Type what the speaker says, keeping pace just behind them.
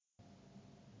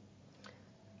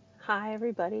Hi,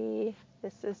 everybody.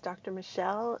 This is Dr.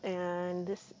 Michelle, and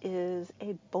this is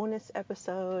a bonus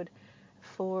episode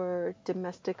for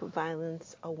Domestic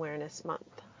Violence Awareness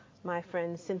Month. My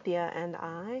friend Cynthia and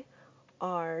I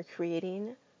are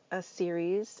creating a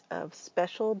series of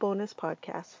special bonus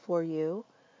podcasts for you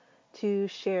to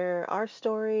share our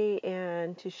story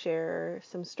and to share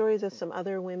some stories of some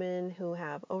other women who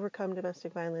have overcome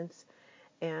domestic violence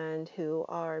and who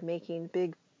are making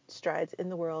big strides in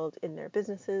the world in their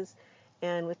businesses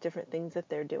and with different things that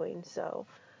they're doing. So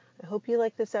I hope you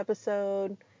like this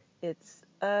episode. It's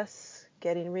us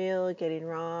getting real, getting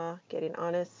raw, getting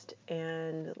honest,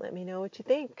 and let me know what you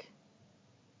think.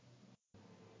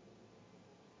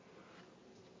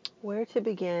 Where to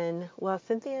begin? Well,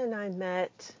 Cynthia and I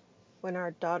met when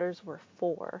our daughters were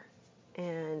 4,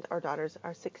 and our daughters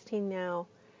are 16 now,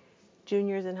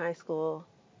 juniors in high school,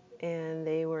 and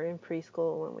they were in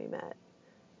preschool when we met,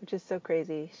 which is so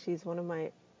crazy. She's one of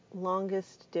my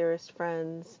longest, dearest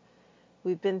friends.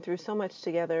 We've been through so much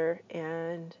together,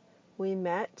 and we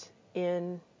met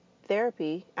in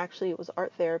therapy. Actually, it was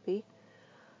art therapy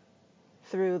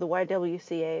through the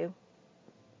YWCA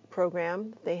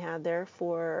program they had there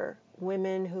for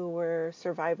women who were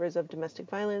survivors of domestic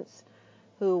violence,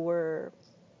 who were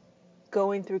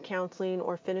going through counseling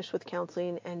or finished with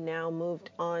counseling and now moved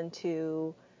on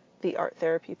to the art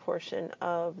therapy portion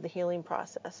of the healing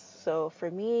process. So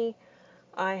for me,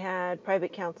 I had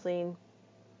private counseling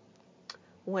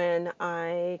when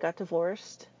I got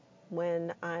divorced,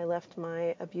 when I left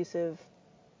my abusive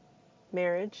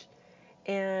marriage,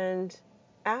 and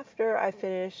after I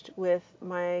finished with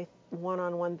my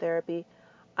one-on-one therapy,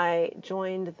 I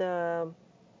joined the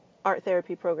art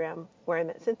therapy program where I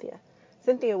met Cynthia.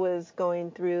 Cynthia was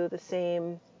going through the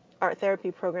same art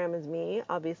therapy program as me,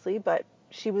 obviously, but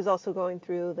she was also going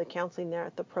through the counseling there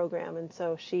at the program, and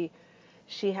so she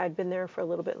had been there for a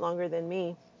little bit longer than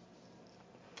me.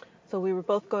 So we were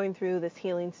both going through this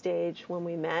healing stage when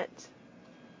we met.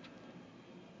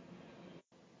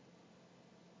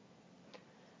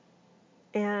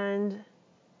 And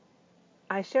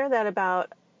I share that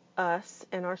about us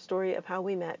and our story of how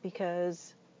we met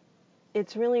because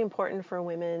it's really important for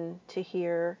women to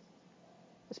hear,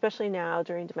 especially now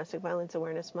during Domestic Violence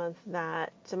Awareness Month,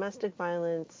 that domestic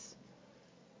violence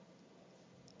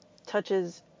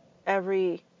touches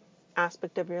every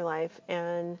aspect of your life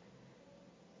and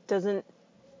doesn't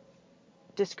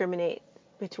discriminate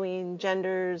between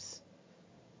genders,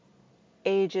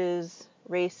 ages,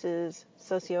 races,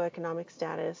 socioeconomic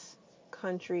status,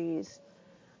 countries.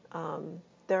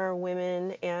 There are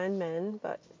women and men,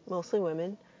 but mostly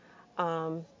women,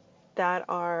 um, that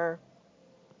are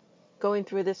going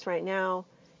through this right now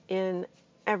in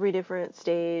every different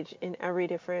stage, in every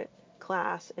different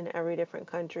class, in every different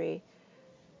country.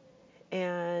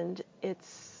 And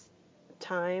it's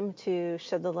time to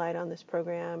shed the light on this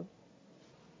program.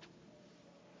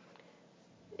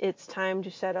 It's time to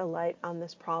shed a light on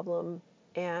this problem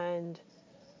and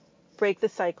break the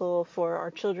cycle for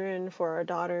our children, for our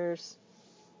daughters,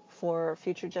 for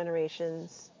future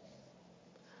generations.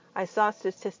 I saw a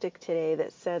statistic today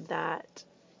that said that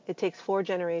it takes 4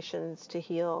 generations to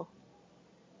heal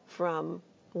from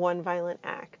one violent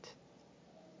act.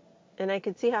 And I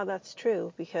can see how that's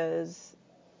true because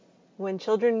when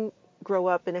children grow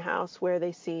up in a house where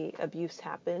they see abuse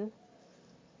happen,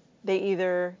 they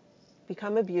either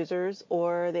become abusers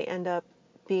or they end up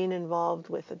being involved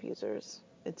with abusers.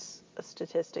 It's a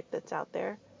statistic that's out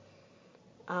there.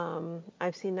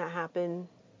 I've seen that happen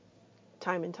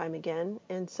time and time again.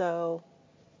 And so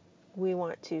we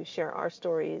want to share our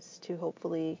stories to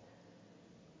hopefully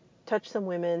touch some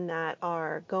women that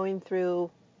are going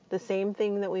through the same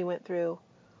thing that we went through,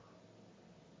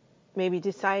 maybe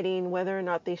deciding whether or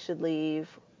not they should leave,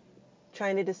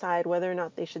 trying to decide whether or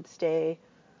not they should stay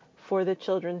for the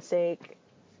children's sake.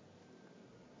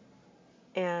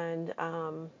 And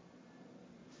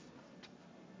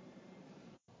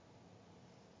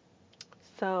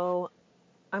so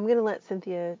I'm going to let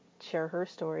Cynthia share her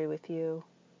story with you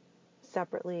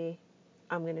separately.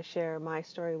 I'm going to share my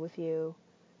story with you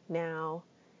now.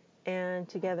 And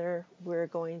together we're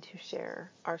going to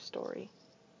share our story.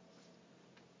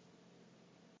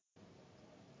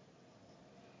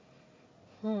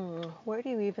 Where do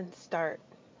you even start?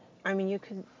 I mean, you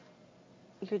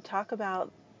could talk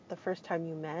about the first time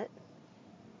you met.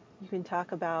 You can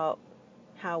talk about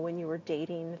how when you were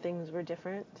dating things were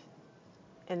different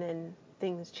and then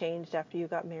things changed after you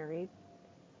got married.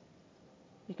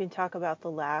 You can talk about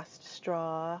the last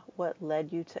straw, what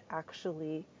led you to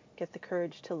actually get the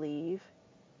courage to leave.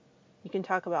 You can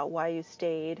talk about why you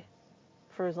stayed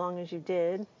for as long as you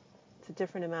did. It's a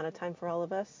different amount of time for all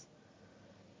of us.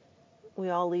 We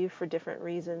all leave for different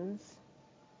reasons.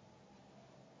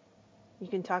 You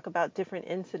can talk about different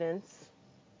incidents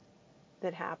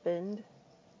that happened.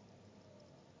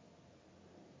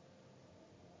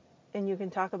 And you can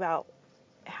talk about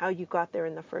how you got there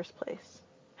in the first place.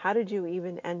 How did you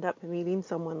even end up meeting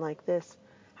someone like this?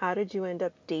 How did you end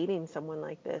up dating someone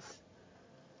like this?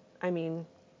 I mean,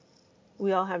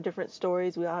 we all have different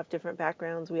stories. We all have different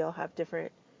backgrounds. We all have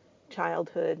different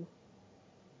childhood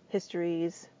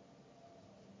histories.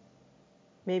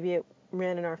 Maybe it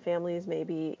ran in our families.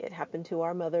 Maybe it happened to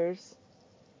our mothers.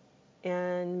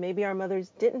 And maybe our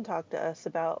mothers didn't talk to us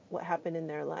about what happened in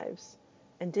their lives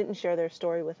and didn't share their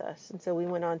story with us. And so we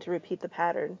went on to repeat the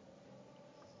pattern.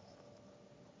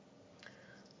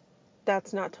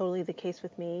 That's not totally the case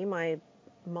with me. My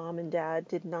mom and dad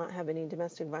did not have any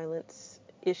domestic violence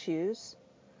issues,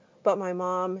 but my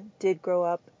mom did grow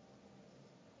up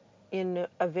in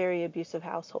a very abusive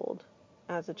household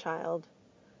as a child.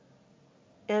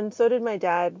 And so did my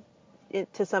dad,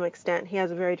 to some extent. He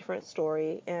has a very different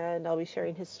story, and I'll be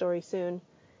sharing his story soon.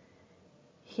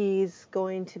 He's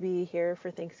going to be here for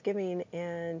Thanksgiving,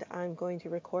 and I'm going to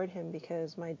record him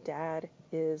because my dad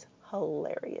is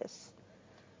hilarious.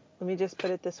 Let me just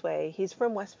put it this way. He's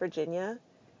from West Virginia,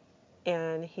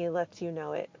 and he lets you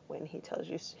know it when he tells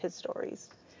you his stories.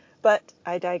 But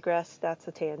I digress. That's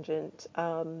a tangent.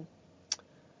 I'm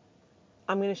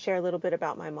going to share a little bit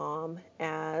about my mom,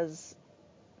 as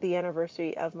the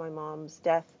anniversary of my mom's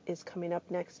death is coming up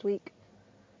next week,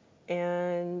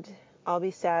 and I'll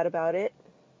be sad about it.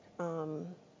 And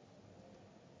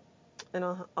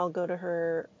I'll go to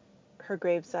her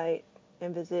gravesite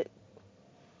and visit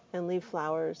and leave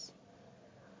flowers.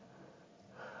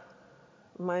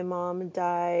 My mom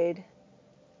died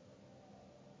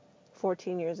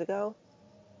 14 years ago,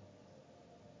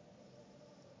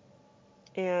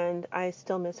 and I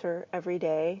still miss her every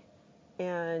day.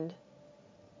 And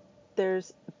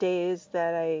there's days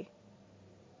that I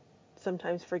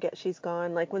sometimes forget she's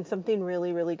gone, like when something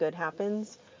really, really good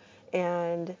happens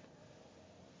and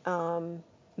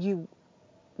you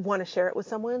want to share it with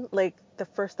someone. Like, the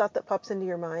first thought that pops into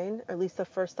your mind, or at least the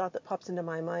first thought that pops into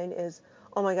my mind, is,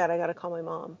 oh my God, I got to call my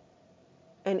mom.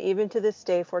 And even to this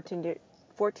day,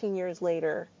 14 years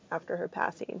later after her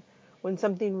passing, when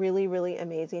something really, really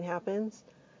amazing happens,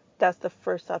 that's the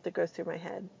first thought that goes through my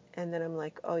head. And then I'm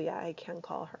like, oh yeah, I can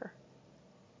call her.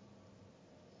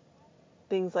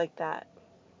 Things like that.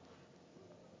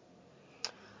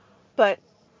 But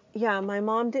yeah, my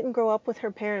mom didn't grow up with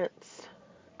her parents.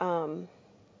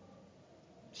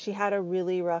 She had a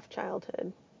really rough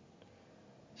childhood.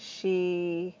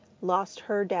 She lost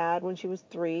her dad when she was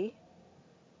 3,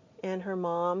 and her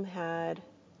mom had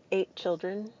 8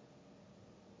 children.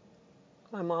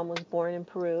 My mom was born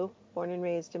and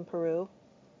raised in Peru,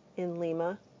 in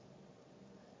Lima.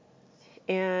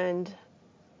 And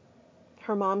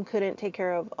her mom couldn't take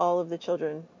care of all of the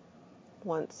children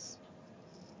once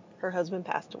her husband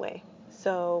passed away.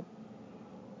 So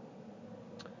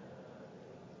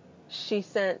she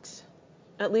sent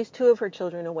at least 2 of her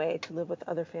children away to live with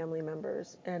other family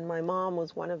members, and my mom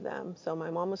was one of them. So my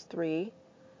mom was 3.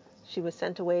 She was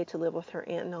sent away to live with her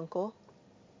aunt and uncle.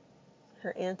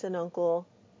 Her aunt and uncle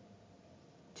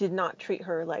did not treat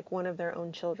her like one of their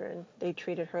own children. They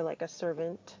treated her like a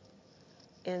servant.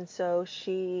 And so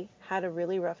she had a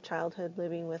really rough childhood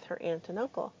living with her aunt and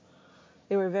uncle.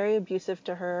 They were very abusive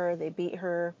to her. They beat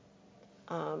her.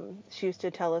 She used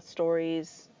to tell us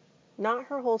stories, not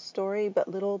her whole story, but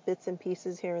little bits and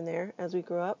pieces here and there as we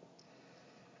grew up.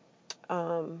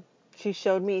 She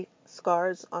showed me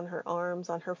scars on her arms,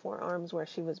 on her forearms, where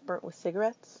she was burnt with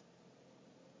cigarettes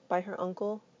by her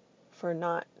uncle for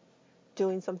not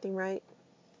doing something right.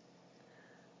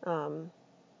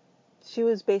 She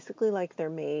was basically like their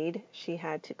maid. She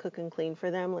had to cook and clean for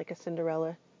them, like a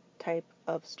Cinderella type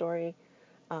of story.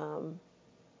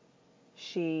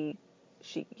 She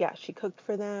cooked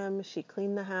for them. She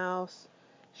cleaned the house.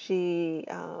 She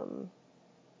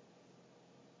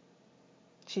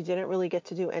didn't really get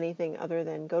to do anything other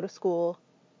than go to school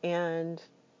and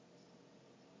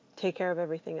take care of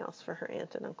everything else for her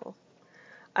aunt and uncle.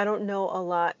 I don't know a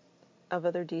lot of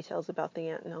other details about the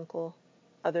aunt and uncle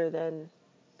other than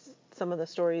some of the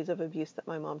stories of abuse that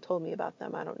my mom told me about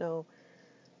them. I don't know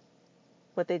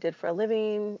what they did for a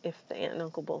living, if the aunt and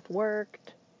uncle both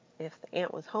worked, if the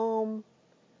aunt was home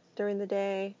during the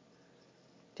day,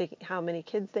 how many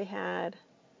kids they had.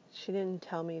 She didn't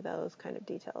tell me those kind of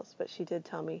details, but she did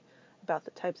tell me about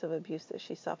the types of abuse that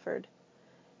she suffered.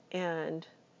 And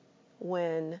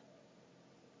when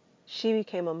she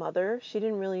became a mother, she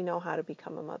didn't really know how to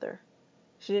become a mother.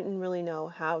 She didn't really know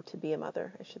how to be a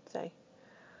mother, I should say.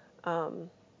 Um,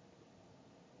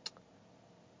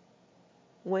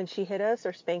 when she hit us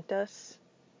or spanked us,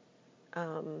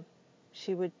 um,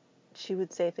 she would she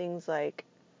would say things like,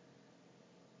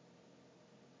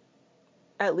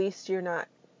 "At least you're not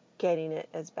getting it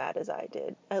as bad as I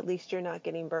did. At least you're not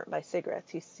getting burnt by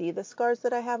cigarettes. You see the scars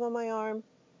that I have on my arm?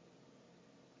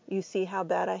 You see how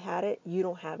bad I had it? You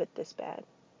don't have it this bad."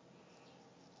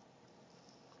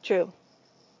 True.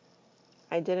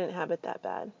 I didn't have it that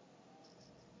bad.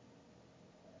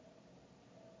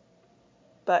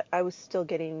 But I was still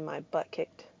getting my butt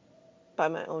kicked by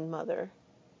my own mother.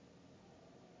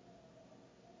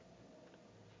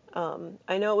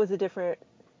 I know it was a different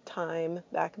time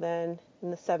back then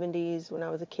in the 70s when I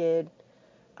was a kid.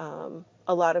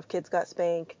 A lot of kids got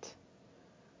spanked.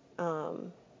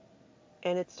 Um,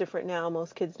 and it's different now.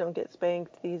 Most kids don't get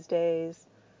spanked these days.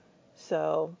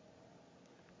 So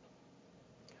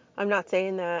I'm not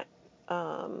saying that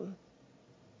um,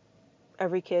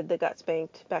 every kid that got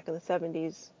spanked back in the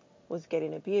 70s was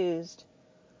getting abused.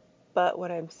 But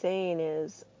what I'm saying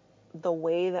is the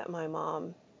way that my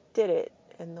mom did it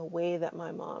and the way that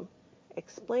my mom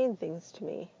explained things to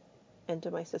me and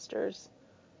to my sisters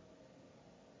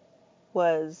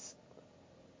was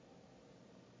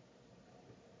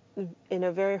in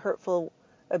a very hurtful,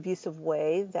 abusive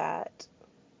way that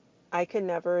I could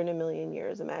never in a million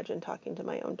years imagine talking to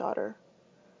my own daughter.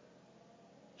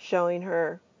 Showing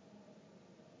her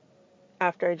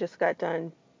after I just got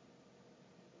done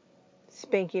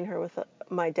spanking her with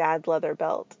my dad's leather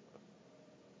belt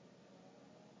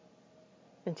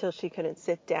until she couldn't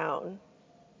sit down.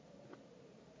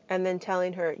 And then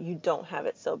telling her, "You don't have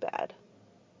it so bad.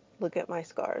 Look at my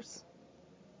scars."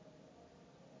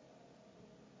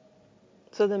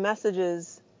 So the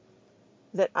messages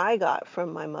that I got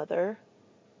from my mother,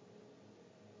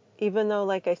 even though,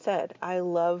 like I said, I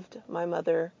loved my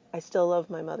mother, I still love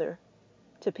my mother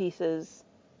to pieces,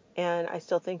 and I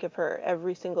still think of her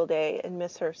every single day and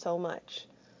miss her so much.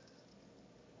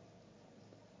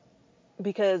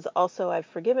 Because also I've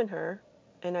forgiven her,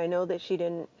 and I know that she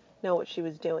didn't know what she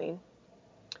was doing.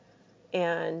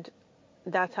 And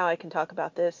that's how I can talk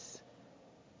about this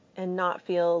and not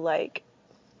feel like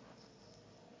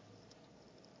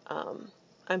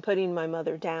I'm putting my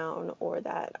mother down or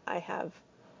that I have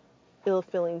ill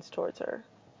feelings towards her,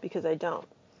 because I don't.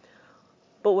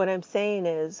 But what I'm saying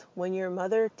is, when your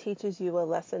mother teaches you a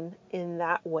lesson in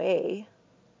that way,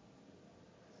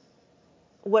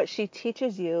 what she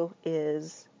teaches you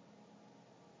is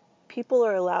people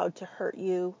are allowed to hurt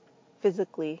you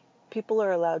physically. People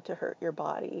are allowed to hurt your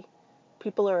body.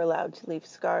 People are allowed to leave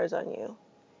scars on you.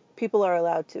 People are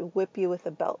allowed to whip you with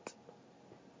a belt.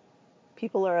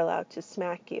 People are allowed to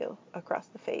smack you across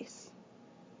the face.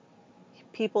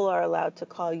 People are allowed to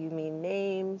call you mean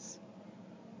names.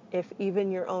 If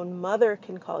even your own mother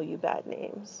can call you bad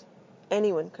names,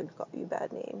 anyone can call you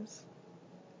bad names.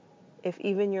 If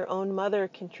even your own mother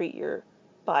can treat your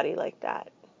body like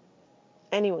that,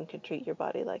 anyone can treat your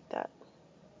body like that.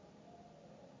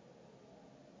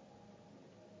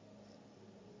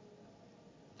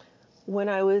 When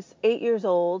I was 8 years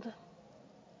old,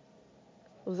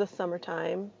 it was the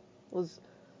summertime. It was,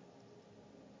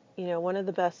 one of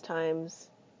the best times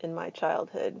in my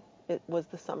childhood. It was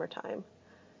the summertime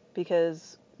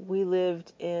because we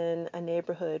lived in a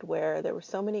neighborhood where there were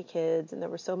so many kids and there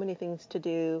were so many things to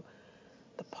do.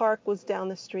 The park was down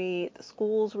the street, the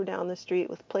schools were down the street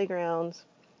with playgrounds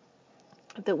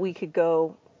that we could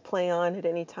go play on at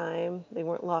any time. They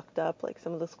weren't locked up like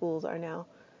some of the schools are now.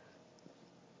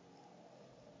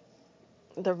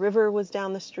 The river was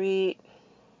down the street.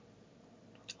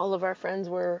 All of our friends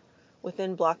were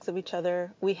within blocks of each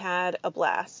other. We had a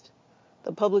blast.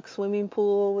 The public swimming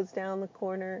pool was down the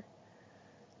corner.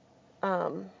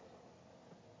 Um,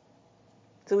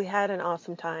 so we had an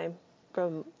awesome time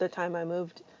from the time I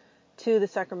moved to the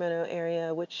Sacramento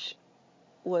area, which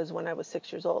was when I was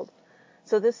 6 years old.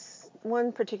 So this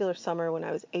one particular summer when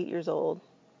I was 8 years old,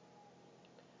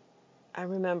 I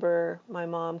remember my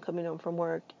mom coming home from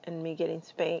work and me getting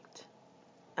spanked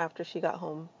after she got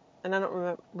home. And I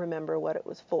don't remember what it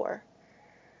was for.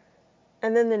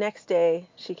 And then the next day,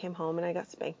 she came home and I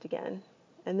got spanked again.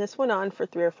 And this went on for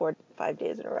 3 or 4, 5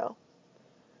 days in a row.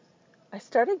 I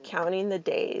started counting the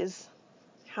days.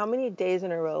 How many days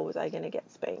in a row was I going to get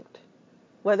spanked?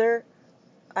 Whether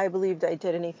I believed I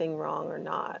did anything wrong or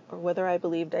not, or whether I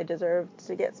believed I deserved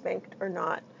to get spanked or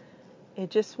not. It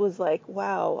just was like,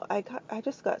 wow, I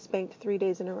just got spanked 3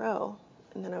 days in a row.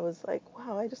 And then I was like,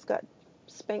 wow, I just got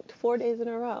spanked 4 days in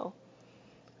a row.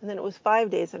 And then it was 5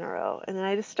 days in a row. And then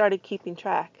I just started keeping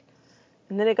track.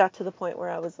 And then it got to the point where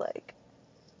I was like,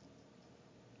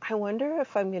 I wonder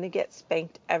if I'm going to get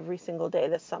spanked every single day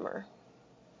this summer.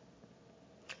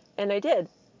 And I did.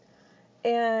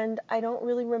 And I don't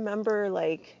really remember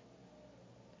like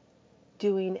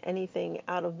doing anything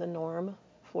out of the norm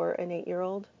for an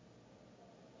 8-year-old.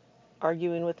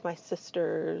 Arguing with my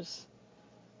sisters,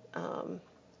 um,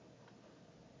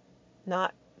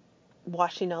 not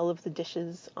washing all of the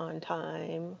dishes on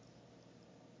time,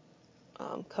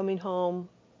 coming home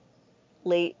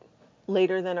late,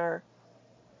 later than our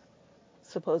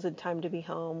supposed time to be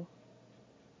home,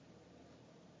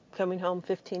 coming home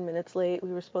 15 minutes late.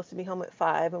 We were supposed to be home at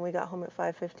 5 and we got home at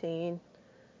 5:15.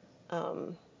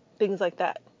 Things like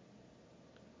that.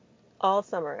 All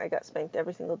summer I got spanked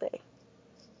every single day.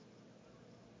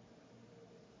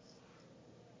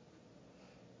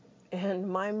 And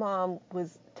my mom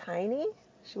was tiny.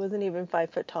 She wasn't even 5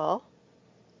 foot tall.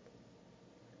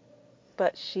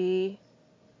 But she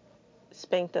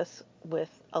spanked us with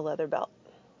a leather belt.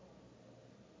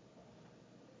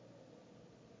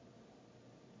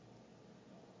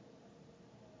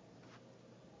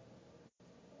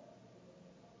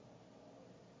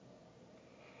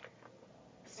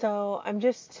 So I'm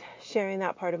just sharing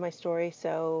that part of my story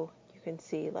so you can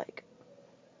see like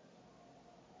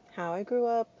how I grew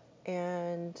up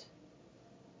and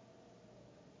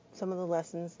some of the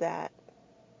lessons that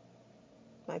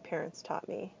my parents taught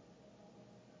me.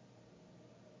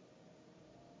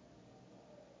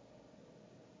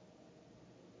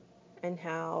 And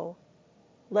how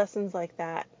lessons like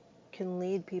that can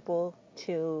lead people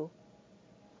to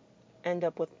end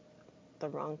up with the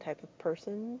wrong type of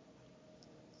person,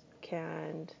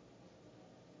 can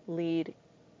lead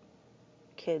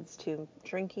kids to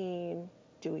drinking,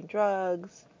 doing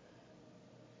drugs,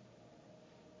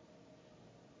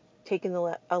 taking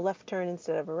a left turn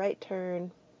instead of a right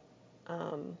turn.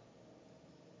 I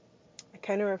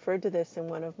kind of referred to this in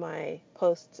one of my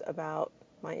posts about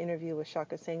my interview with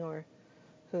Shaka Senghor,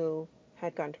 who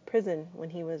had gone to prison when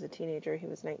he was a teenager. He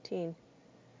was 19.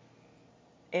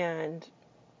 And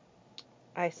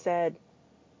I said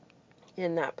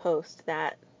in that post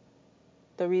that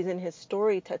the reason his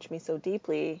story touched me so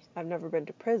deeply, I've never been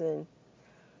to prison,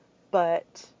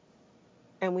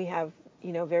 and we have,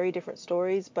 very different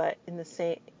stories, but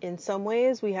in some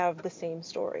ways we have the same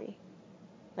story.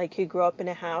 Like he grew up in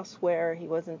a house where he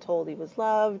wasn't told he was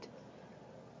loved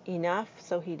enough,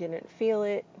 so he didn't feel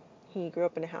it. He grew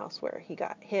up in a house where he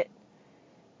got hit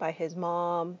by his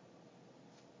mom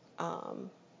um,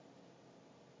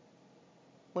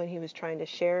 when he was trying to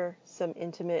share some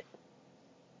intimate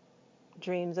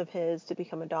dreams of his to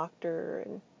become a doctor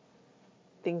and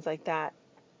things like that.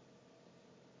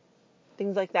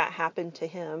 Things like that happened to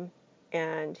him,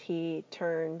 and he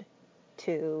turned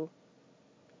to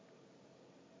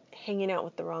hanging out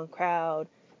with the wrong crowd,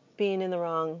 being in the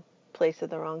wrong place at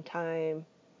the wrong time,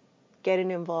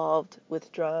 getting involved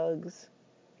with drugs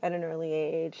at an early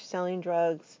age, selling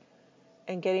drugs,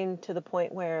 and getting to the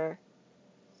point where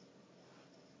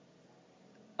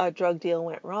a drug deal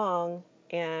went wrong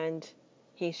and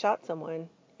he shot someone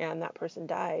and that person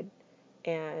died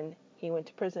and he went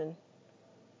to prison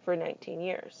for 19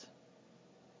 years.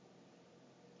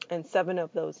 And 7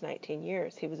 of those 19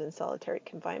 years he was in solitary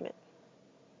confinement.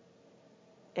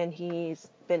 And he's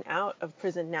been out of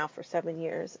prison now for 7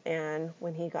 years, and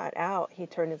when he got out, he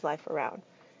turned his life around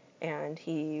and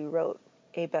he wrote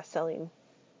a best-selling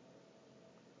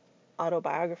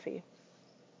autobiography.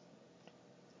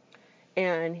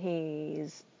 And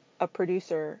he's a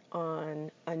producer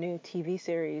on a new TV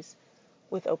series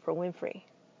with Oprah Winfrey.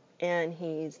 And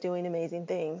he's doing amazing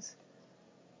things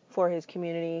for his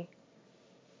community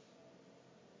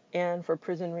and for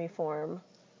prison reform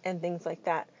and things like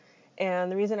that.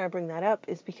 And the reason I bring that up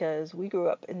is because we grew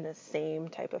up in the same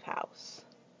type of house.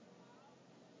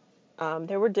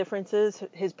 There were differences.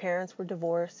 His parents were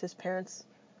divorced. His parents,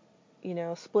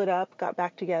 split up, got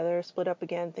back together, split up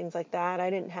again, things like that. I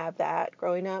didn't have that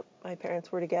growing up. My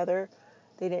parents were together.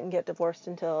 They didn't get divorced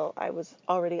until I was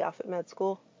already off at med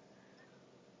school.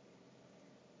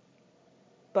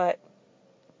 But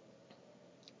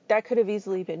that could have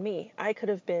easily been me. I could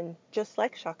have been just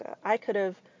like Shaka. I could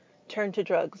have turned to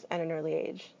drugs at an early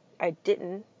age. I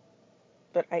didn't,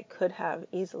 but I could have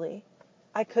easily.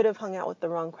 I could have hung out with the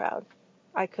wrong crowd.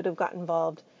 I could have got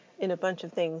involved in a bunch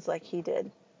of things like he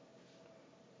did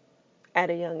at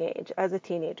a young age, as a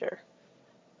teenager.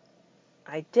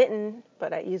 I didn't,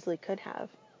 but I easily could have.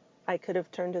 I could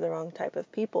have turned to the wrong type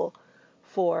of people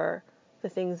for the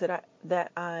things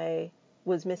that I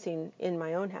was missing in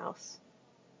my own house.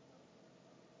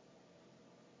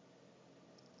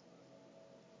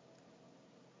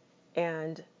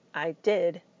 And I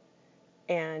did,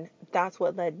 And that's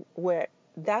what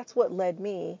led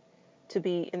me to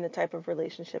be in the type of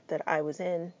relationship that I was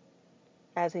in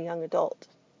as a young adult.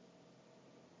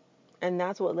 And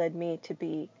that's what led me to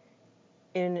be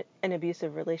in an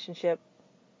abusive relationship,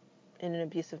 in an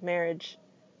abusive marriage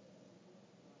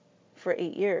for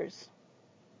 8 years.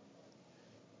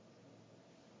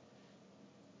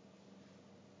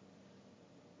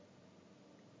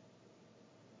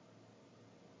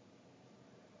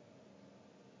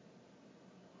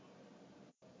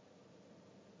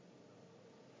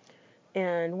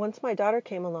 And once my daughter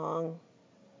came along,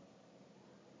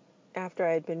 after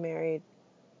I had been married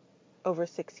over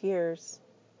 6 years,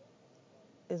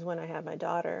 is when I had my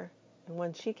daughter. And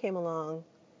when she came along,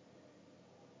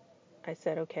 I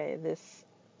said, okay, this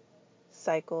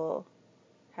cycle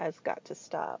has got to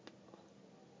stop.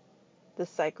 This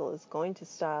cycle is going to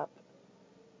stop,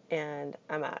 and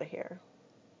I'm out of here.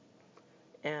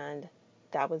 And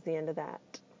that was the end of that.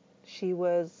 She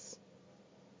was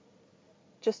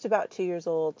just about 2 years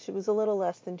old. She was a little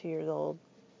less than 2 years old.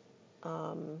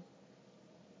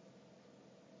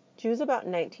 She was about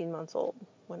 19 months old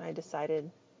when I decided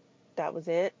that was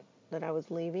it, that I was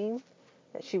leaving,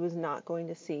 that she was not going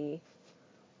to see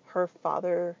her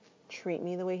father treat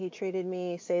me the way he treated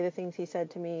me, say the things he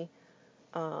said to me,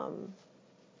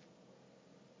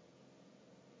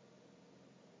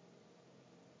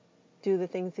 do the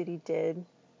things that he did.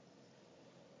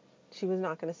 She was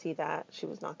not going to see that. She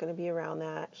was not going to be around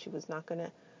that. She was not going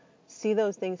to see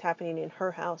those things happening in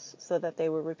her house so that they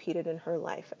were repeated in her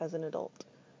life as an adult.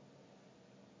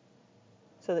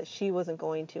 So that she wasn't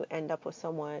going to end up with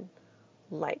someone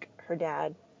like her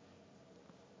dad.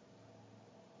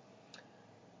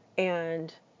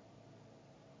 And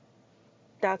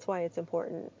that's why it's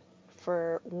important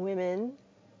for women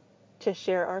to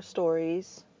share our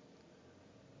stories,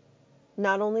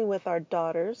 not only with our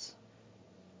daughters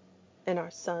and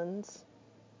our sons,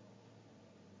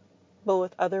 but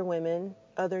with other women,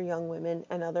 other young women,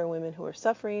 and other women who are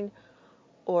suffering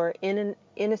or in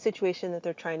a situation that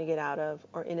they're trying to get out of,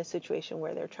 or in a situation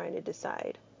where they're trying to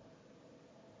decide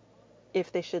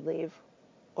if they should leave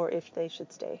or if they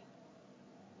should stay.